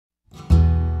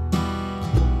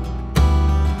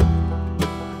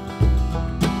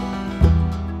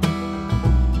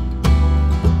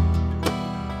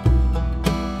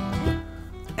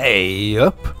Hey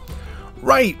up!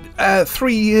 Right,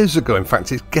 3 years ago, in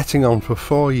fact it's getting on for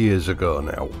 4 years ago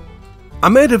now, I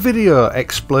made a video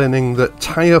explaining that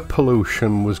tyre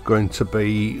pollution was going to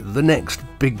be the next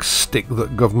big stick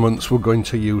that governments were going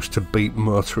to use to beat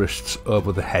motorists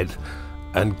over the head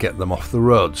and get them off the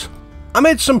roads. I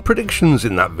made some predictions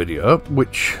in that video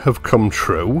which have come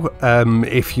true.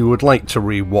 If you would like to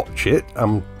re-watch it,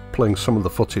 I'm playing some of the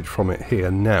footage from it here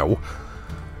now.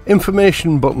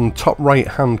 Information button, top right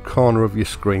hand corner of your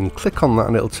screen, click on that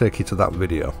and it'll take you to that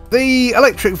video. The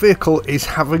electric vehicle is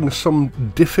having some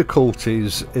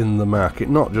difficulties in the market,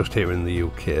 not just here in the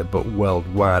UK but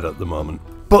worldwide at the moment.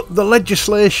 But the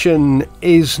legislation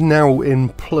is now in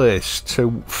place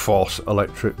to force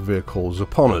electric vehicles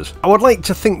upon us. I would like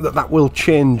to think that that will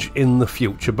change in the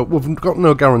future, but we've got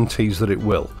no guarantees that it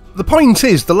will. The point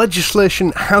is, the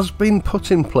legislation has been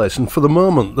put in place and for the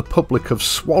moment the public have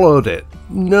swallowed it.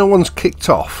 No one's kicked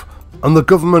off and the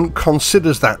government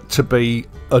considers that to be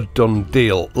a done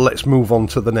deal. Let's move on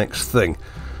to the next thing.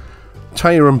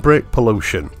 Tyre and brake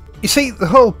pollution. You see, the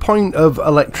whole point of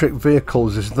electric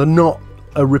vehicles is they're not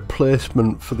a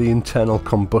replacement for the internal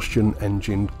combustion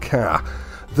engine car.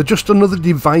 They're just another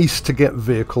device to get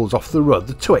vehicles off the road.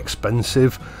 They're too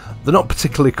expensive, they're not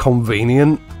particularly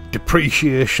convenient.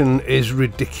 Depreciation is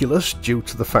ridiculous due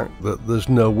to the fact that there's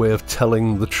no way of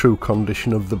telling the true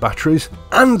condition of the batteries.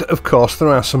 And of course there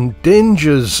are some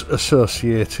dangers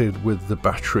associated with the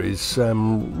batteries.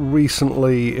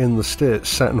 Recently in the States,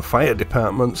 certain fire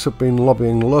departments have been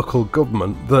lobbying local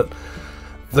government that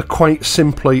they're quite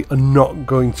simply are not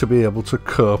going to be able to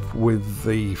cope with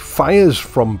the fires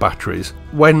from batteries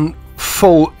when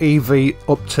full EV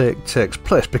uptake takes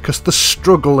place, because they're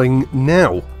struggling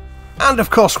now. And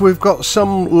of course we've got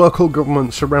some local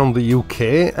governments around the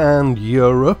UK and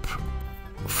Europe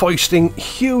foisting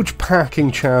huge parking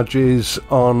charges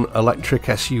on electric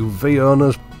SUV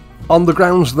owners on the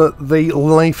grounds that the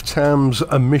lifetime's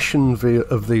emission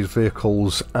of these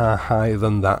vehicles are higher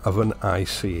than that of an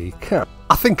ICE car.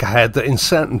 I think I heard that in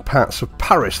certain parts of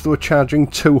Paris they were charging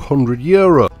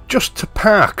 €200 just to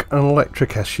park an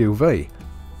electric SUV,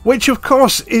 which of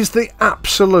course is the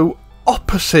absolute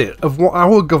opposite of what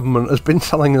our government has been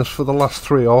telling us for the last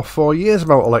 3 or 4 years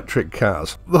about electric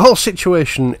cars. The whole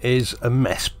situation is a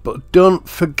mess, but don't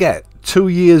forget, 2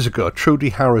 years ago Trudy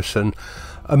Harrison,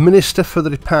 a minister for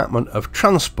the Department of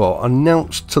Transport,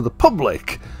 announced to the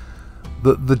public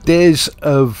that the days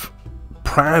of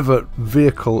private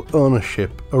vehicle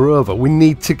ownership are over. We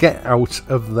need to get out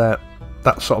of that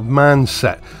sort of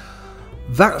mindset.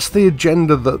 That's the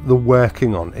agenda that they're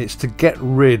working on. It's to get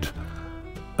rid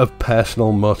of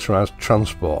personal motorised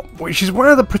transport, which is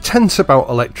why the pretense about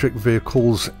electric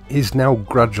vehicles is now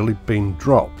gradually being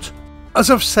dropped. As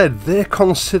I've said, they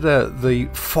consider the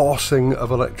forcing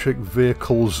of electric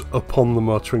vehicles upon the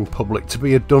motoring public to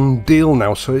be a done deal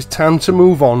now, so it's time to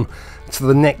move on to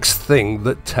the next thing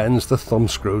that turns the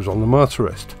thumbscrews on the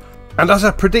motorist. And as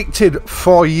I predicted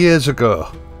 4 years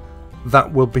ago,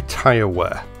 that will be tyre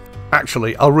wear.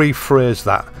 Actually, I'll rephrase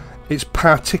that. It's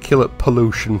particulate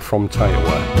pollution from tyre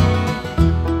wear.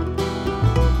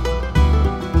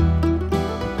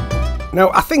 Now,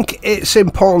 I think it's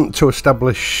important to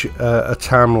establish a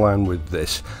timeline with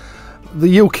this.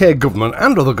 The UK government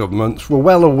and other governments were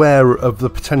well aware of the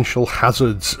potential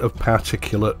hazards of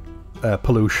particulate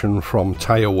pollution from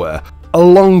tyre wear a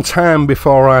long time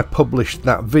before I published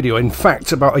that video. In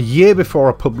fact, about a year before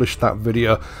I published that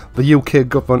video, the UK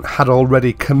government had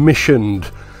already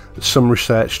commissioned some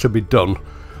research to be done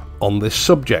on this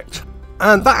subject.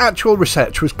 And that actual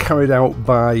research was carried out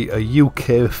by a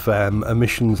UK firm,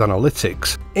 Emission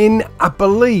in, I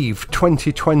believe,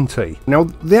 2020. Now,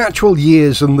 the actual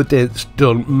years and the dates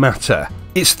don't matter.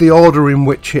 It's the order in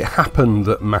which it happened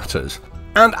that matters.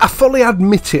 And I fully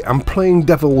admit it, I'm playing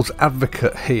devil's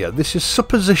advocate here. This is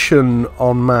supposition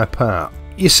on my part.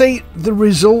 You see, the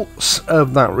results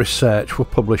of that research were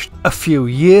published a few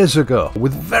years ago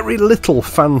with very little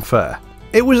fanfare.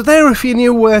 It was there if you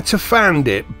knew where to find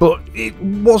it, but it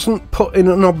wasn't put in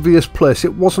an obvious place.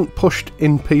 It wasn't pushed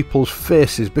in people's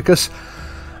faces because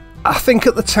I think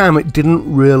at the time it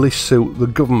didn't really suit the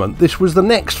government. This was the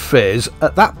next phase.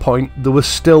 At that point, there was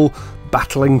still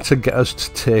battling to get us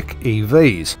to take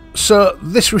EVs. So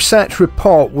this research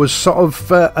report was sort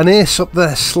of an ace up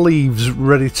their sleeves,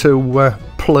 ready to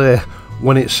play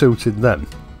when it suited them.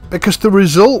 Because the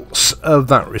results of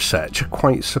that research are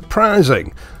quite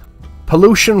surprising.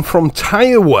 Pollution from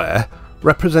tyre wear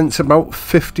represents about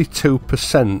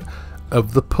 52%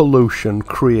 of the pollution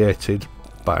created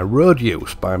by road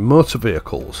use, by motor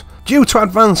vehicles. Due to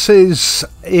advances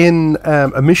in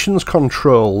emissions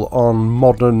control on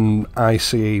modern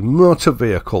ICE motor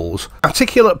vehicles,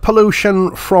 particulate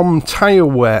pollution from tyre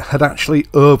wear had actually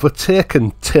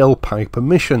overtaken tailpipe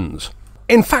emissions.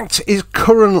 In fact, it's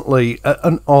currently at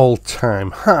an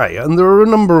all-time high, and there are a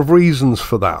number of reasons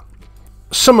for that.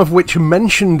 Some of which are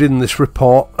mentioned in this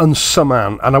report and some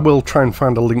aren't, and I will try and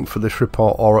find a link for this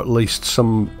report, or at least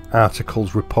some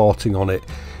articles reporting on it,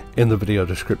 in the video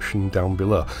description down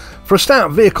below. For a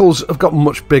start, vehicles have got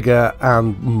much bigger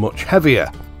and much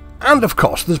heavier. And of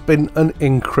course there's been an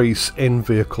increase in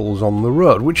vehicles on the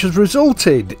road, which has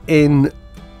resulted in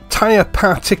tyre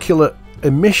particulate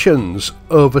emissions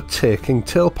overtaking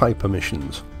tailpipe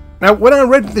emissions. Now, when I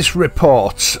read this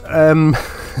report,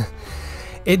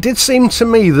 it did seem to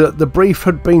me that the brief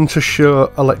had been to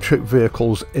show electric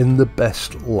vehicles in the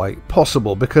best light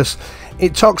possible, because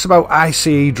it talks about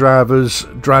ICE drivers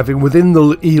driving within the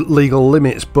legal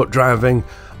limits but driving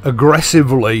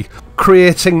aggressively,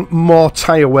 creating more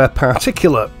tyre wear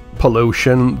particulate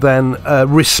pollution than a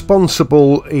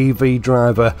responsible EV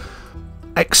driver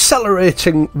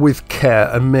accelerating with care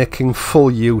and making full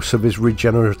use of his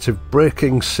regenerative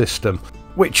braking system,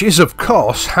 which is of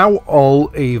course how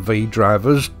all EV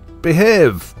drivers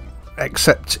behave,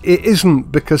 except it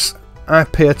isn't, because I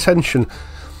pay attention.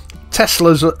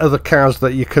 Teslas are the cars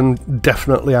that you can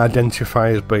definitely identify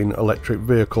as being electric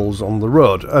vehicles on the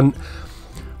road, and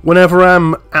whenever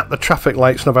I'm at the traffic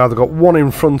lights and I've either got one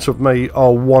in front of me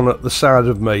or one at the side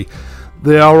of me,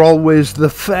 they are always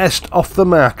the first off the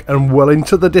mark and well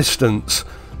into the distance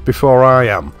before I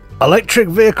am. Electric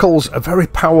vehicles are very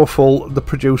powerful, they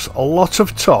produce a lot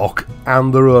of torque,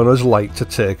 and their owners like to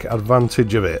take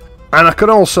advantage of it. And I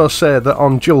can also say that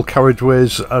on dual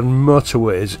carriageways and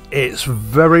motorways, it's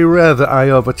very rare that I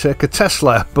overtake a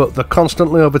Tesla, but they're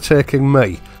constantly overtaking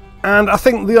me. And I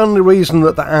think the only reason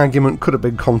that argument could have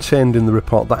been contained in the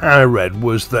report that I read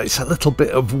was that it's a little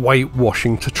bit of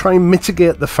whitewashing to try and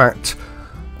mitigate the fact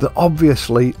that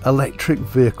obviously electric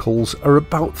vehicles are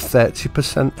about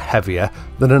 30% heavier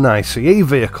than an ICE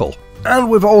vehicle.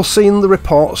 And we've all seen the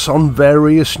reports on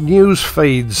various news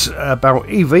feeds about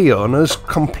EV owners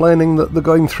complaining that they're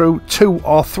going through 2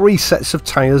 or 3 sets of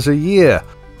tyres a year.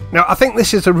 Now, I think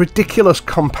this is a ridiculous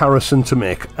comparison to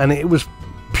make, and it was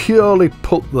purely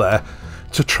put there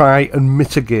to try and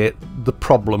mitigate the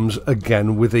problems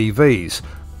again with EVs.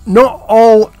 Not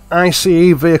all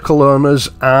ICE vehicle owners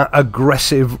are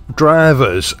aggressive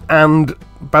drivers, and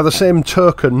by the same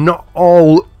token, not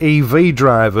all EV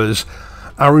drivers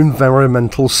are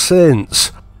environmental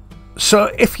saints.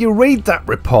 So if you read that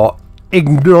report,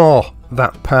 ignore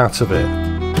that part of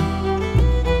it.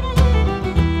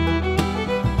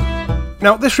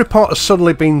 Now, this report has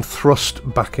suddenly been thrust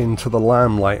back into the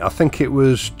limelight. I think it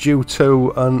was due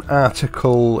to an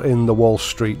article in the Wall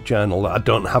Street Journal that I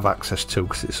don't have access to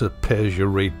because it's a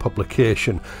pay-as-you-read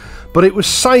publication. But it was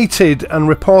cited and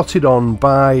reported on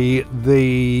by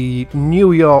the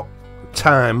New York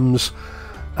Times,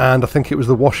 and I think it was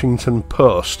the Washington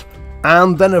Post.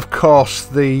 And then, of course,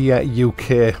 the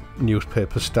UK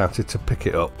newspapers started to pick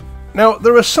it up. Now,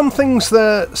 there are some things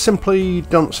that simply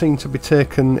don't seem to be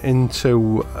taken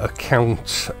into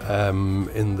account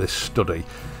in this study.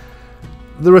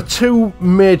 There are 2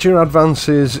 major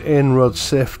advances in road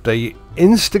safety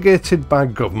instigated by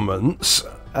governments,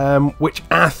 which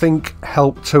I think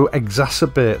help to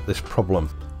exacerbate this problem.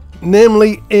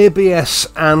 Namely, ABS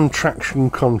and traction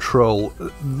control.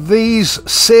 These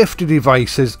safety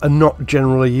devices are not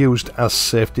generally used as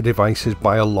safety devices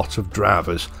by a lot of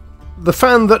drivers. They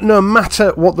found that no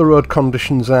matter what the road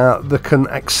conditions are, they can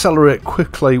accelerate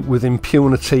quickly with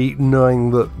impunity,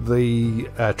 knowing that the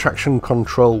traction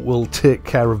control will take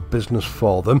care of business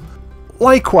for them.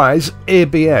 Likewise,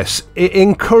 ABS, it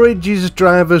encourages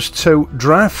drivers to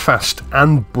drive fast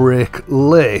and brake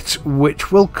late,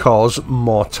 which will cause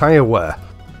more tyre wear.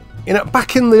 You know,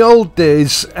 back in the old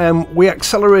days, we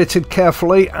accelerated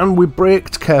carefully and we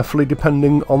braked carefully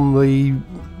depending on the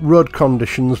road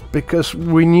conditions, because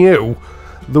we knew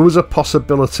there was a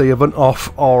possibility of an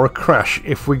off or a crash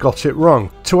if we got it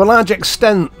wrong. To a large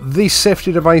extent, these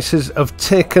safety devices have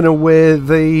taken away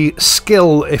the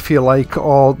skill, if you like,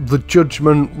 or the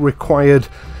judgment required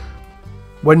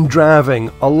when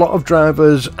driving. A lot of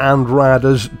drivers and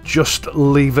riders just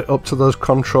leave it up to those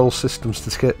control systems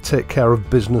to take care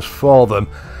of business for them,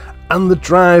 and they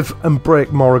drive and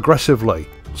brake more aggressively.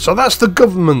 So that's the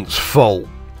government's fault.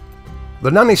 The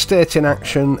nanny state in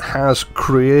action has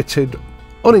created,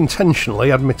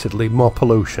 unintentionally admittedly, more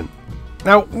pollution.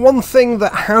 Now, one thing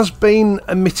that has been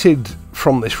omitted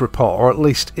from this report, or at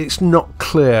least it's not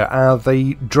clear, are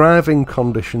the driving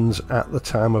conditions at the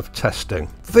time of testing.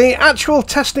 The actual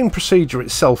testing procedure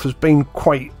itself has been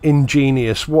quite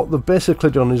ingenious. What they've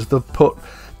basically done is they've put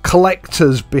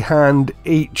collectors behind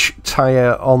each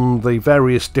tyre on the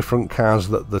various different cars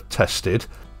that they've tested,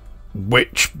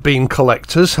 which, being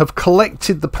collectors, have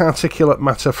collected the particulate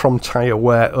matter from tyre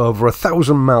wear over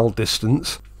 1,000 mile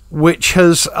distance, which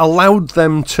has allowed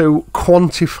them to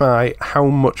quantify how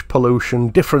much pollution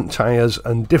different tyres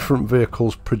and different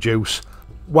vehicles produce,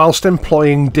 whilst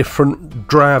employing different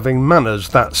driving manners.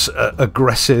 That's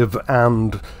aggressive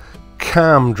and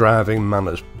calm driving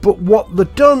manners. But what they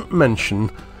don't mention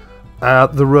are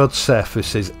the road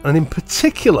surfaces, and in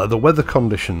particular the weather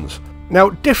conditions. Now,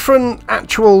 different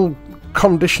actual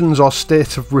conditions or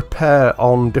state of repair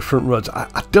on different roads,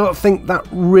 I don't think that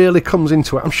really comes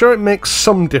into it. I'm sure it makes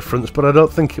some difference, but I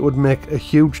don't think it would make a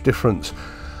huge difference.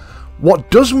 What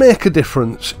does make a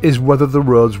difference is whether the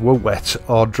roads were wet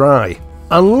or dry.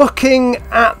 And looking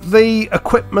at the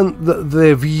equipment that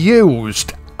they've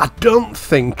used, I don't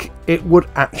think it would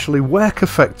actually work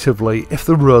effectively if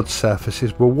the road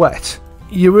surfaces were wet.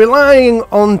 You're relying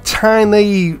on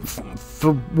tiny,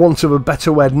 for want of a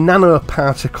better word,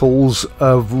 nanoparticles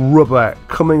of rubber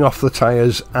coming off the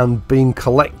tyres and being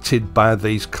collected by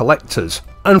these collectors.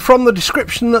 And from the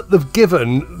description that they've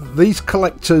given, these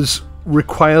collectors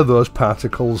require those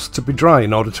particles to be dry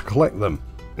in order to collect them.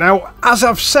 Now, as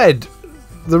I've said,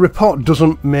 the report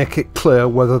doesn't make it clear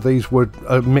whether these were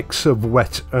a mix of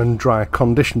wet and dry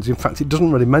conditions. In fact, it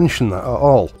doesn't really mention that at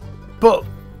all. But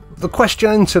the question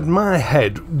entered my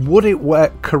head, would it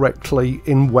work correctly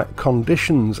in wet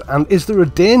conditions? And is there a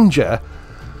danger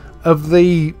of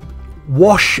the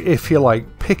wash, if you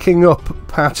like, picking up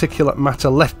particulate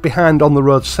matter left behind on the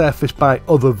road surface by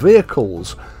other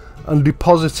vehicles and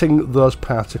depositing those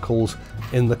particles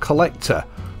in the collector,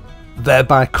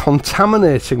 thereby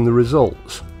contaminating the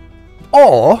results?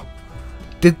 Or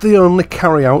did they only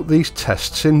carry out these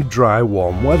tests in dry,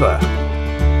 warm weather?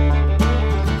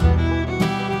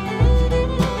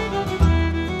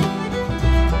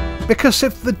 Because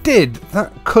if they did,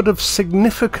 that could have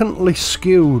significantly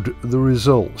skewed the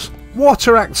results.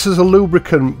 Water acts as a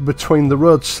lubricant between the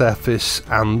road surface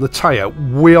and the tyre.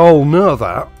 We all know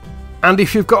that. And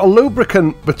if you've got a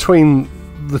lubricant between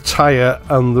the tyre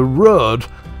and the road,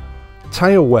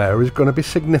 tyre wear is going to be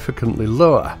significantly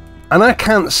lower. And I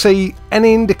can't see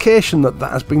any indication that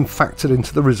that has been factored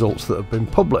into the results that have been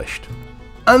published.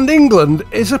 And England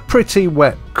is a pretty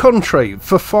wet country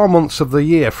for 4 months of the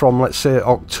year, from let's say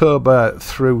October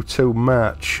through to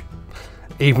March,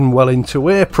 even well into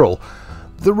April.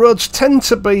 The roads tend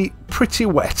to be pretty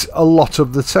wet a lot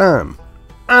of the time.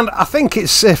 And I think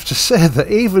it's safe to say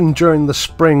that even during the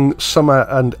spring, summer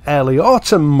and early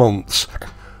autumn months,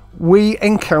 we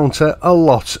encounter a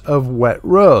lot of wet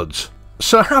roads.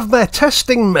 So have their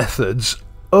testing methods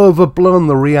overblown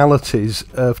the realities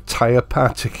of tyre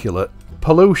particulate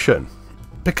pollution?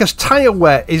 Because tyre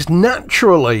wear is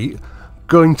naturally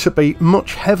going to be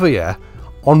much heavier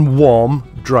on warm,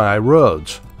 dry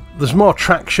roads. There's more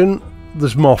traction,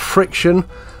 there's more friction,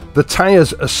 the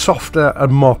tyres are softer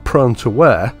and more prone to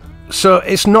wear, so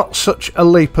it's not such a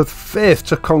leap of faith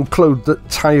to conclude that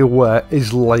tyre wear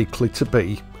is likely to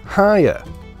be higher.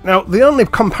 Now, the only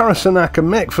comparison I can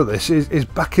make for this is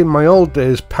back in my old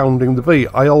days pounding the V,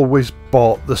 I always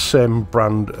bought the same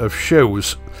brand of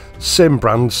shoes. Same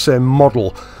brand, same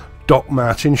model, Doc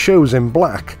Martin shoes in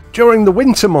black. During the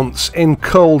winter months, in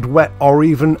cold, wet or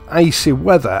even icy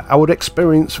weather, I would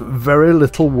experience very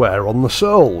little wear on the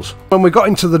soles. When we got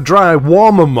into the dry,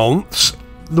 warmer months,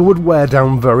 they would wear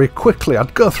down very quickly.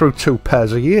 I'd go through 2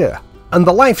 pairs a year. And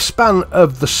the lifespan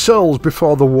of the soles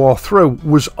before they wore through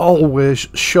was always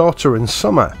shorter in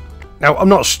summer. Now, I'm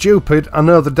not stupid, I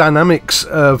know the dynamics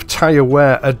of tyre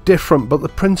wear are different, but the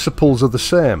principles are the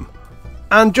same.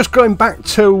 And just going back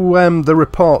to the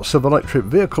reports of electric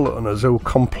vehicle owners who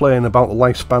complain about the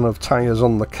lifespan of tyres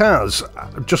on the cars,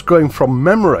 just going from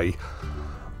memory,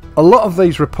 a lot of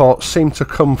these reports seem to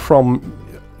come from,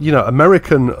 you know,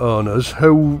 American owners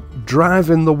who drive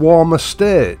in the warmer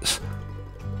states.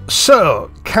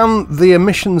 So, can the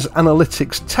emissions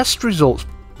analytics test results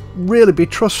really be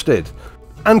trusted?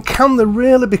 And can they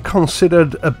really be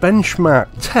considered a benchmark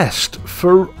test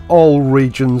for all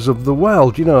regions of the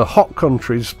world? You know, hot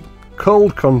countries,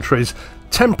 cold countries,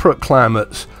 temperate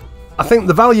climates. I think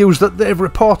the values that they've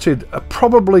reported are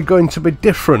probably going to be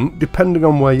different depending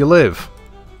on where you live.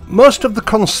 Most of the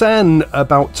concern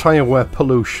about tyre wear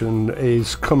pollution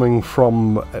is coming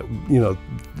from, you know,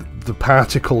 the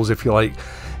particles, if you like,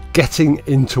 getting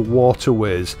into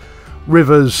waterways.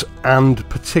 rivers and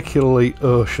particularly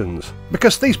oceans.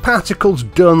 Because these particles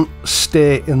don't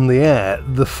stay in the air,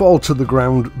 they fall to the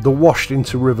ground, they're washed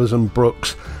into rivers and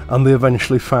brooks, and they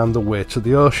eventually find their way to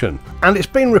the ocean. And it's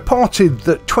been reported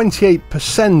that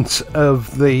 28%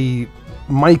 of the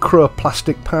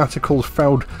microplastic particles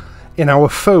found in our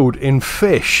food, in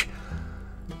fish,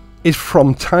 is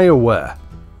from tyre wear.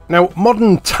 Now,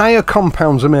 modern tyre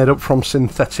compounds are made up from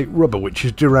synthetic rubber, which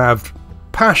is derived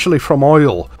partially from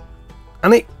oil,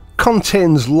 and it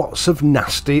contains lots of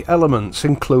nasty elements,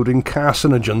 including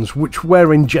carcinogens, which we're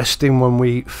ingesting when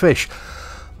we eat fish.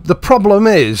 The problem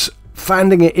is,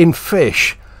 finding it in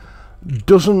fish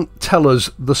doesn't tell us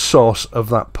the source of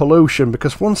that pollution,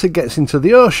 because once it gets into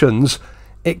the oceans,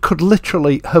 it could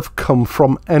literally have come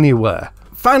from anywhere.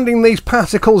 Finding these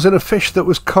particles in a fish that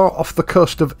was caught off the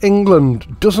coast of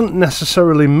England doesn't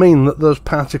necessarily mean that those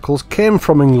particles came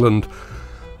from England.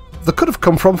 They could have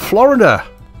come from Florida.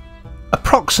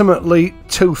 Approximately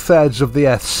 2/3 of the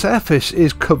Earth's surface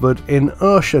is covered in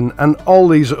ocean, and all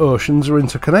these oceans are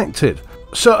interconnected.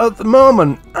 So at the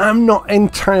moment, I'm not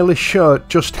entirely sure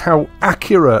just how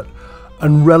accurate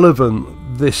and relevant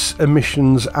this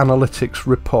emissions analytics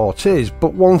report is,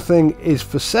 but one thing is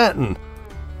for certain: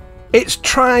 it's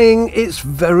trying its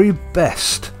very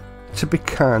best to be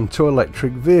kind to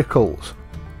electric vehicles.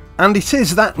 And it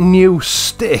is that new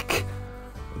stick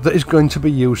that is going to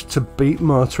be used to beat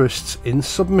motorists in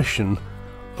submission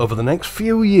over the next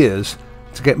few years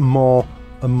to get more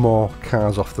and more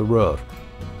cars off the road.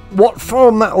 What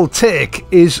form that'll take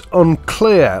is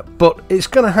unclear, but it's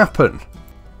going to happen.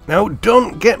 Now,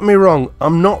 don't get me wrong,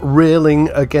 I'm not railing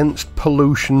against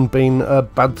pollution being a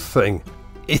bad thing.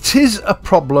 It is a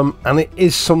problem, and it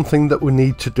is something that we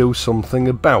need to do something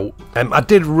about. I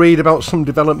did read about some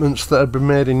developments that had been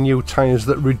made in new tyres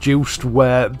that reduced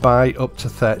wear by up to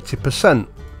 30%.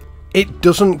 It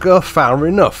doesn't go far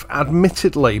enough,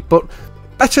 admittedly, but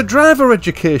better driver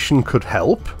education could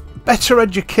help. Better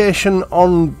education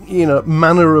on,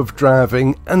 manner of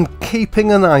driving, and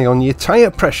keeping an eye on your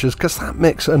tyre pressures, because that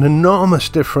makes an enormous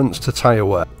difference to tyre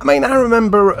wear. I mean, I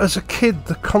remember as a kid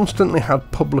they constantly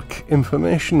had public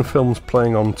information films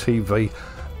playing on TV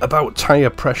about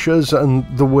tyre pressures and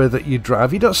the way that you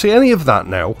drive. You don't see any of that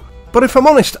now. But if I'm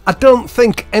honest, I don't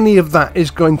think any of that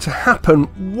is going to happen.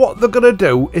 What they're going to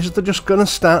do is they're just going to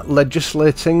start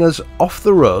legislating us off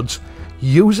the roads,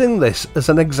 using this as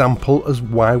an example as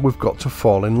why we've got to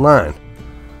fall in line.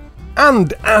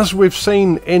 And as we've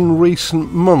seen in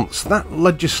recent months, that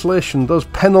legislation, those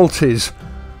penalties,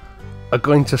 are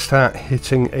going to start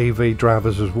hitting EV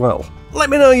drivers as well. Let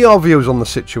me know your views on the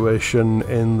situation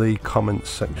in the comments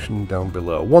section down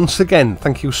below. Once again,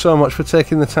 thank you so much for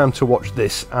taking the time to watch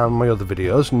this and my other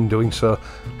videos, and doing so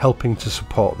helping to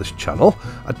support this channel.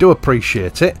 I do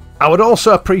appreciate it. I would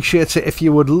also appreciate it if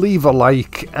you would leave a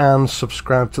like and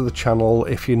subscribe to the channel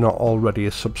if you're not already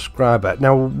a subscriber.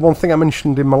 Now, one thing I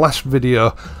mentioned in my last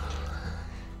video: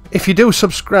 if you do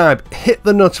subscribe, hit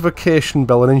the notification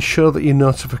bell and ensure that your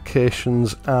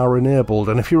notifications are enabled.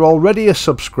 And if you're already a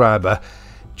subscriber,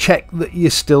 check that you're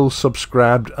still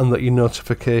subscribed and that your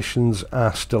notifications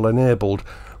are still enabled.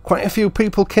 Quite a few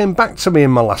people came back to me in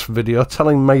my last video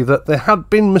telling me that they had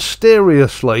been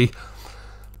mysteriously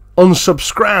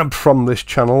unsubscribed from this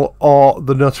channel, or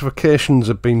the notifications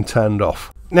have been turned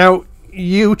off. Now,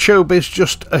 YouTube is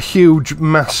just a huge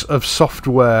mass of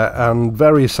software, and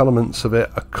various elements of it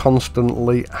are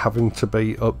constantly having to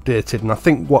be updated. And I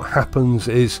think what happens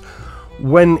is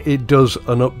when it does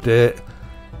an update,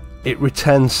 it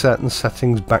returns certain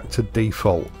settings back to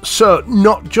default. So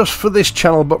not just for this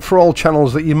channel, but for all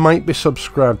channels that you might be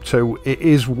subscribed to, it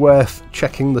is worth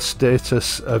checking the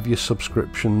status of your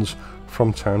subscriptions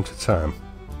from time to time.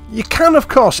 You can, of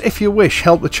course, if you wish,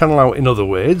 help the channel out in other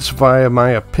ways, via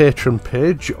my Patreon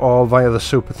page or via the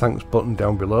super thanks button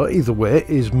down below. Either way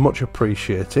is much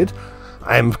appreciated.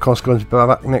 I am, of course, going to be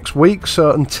back next week,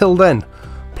 so until then,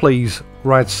 please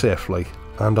ride safely,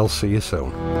 and I'll see you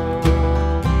soon.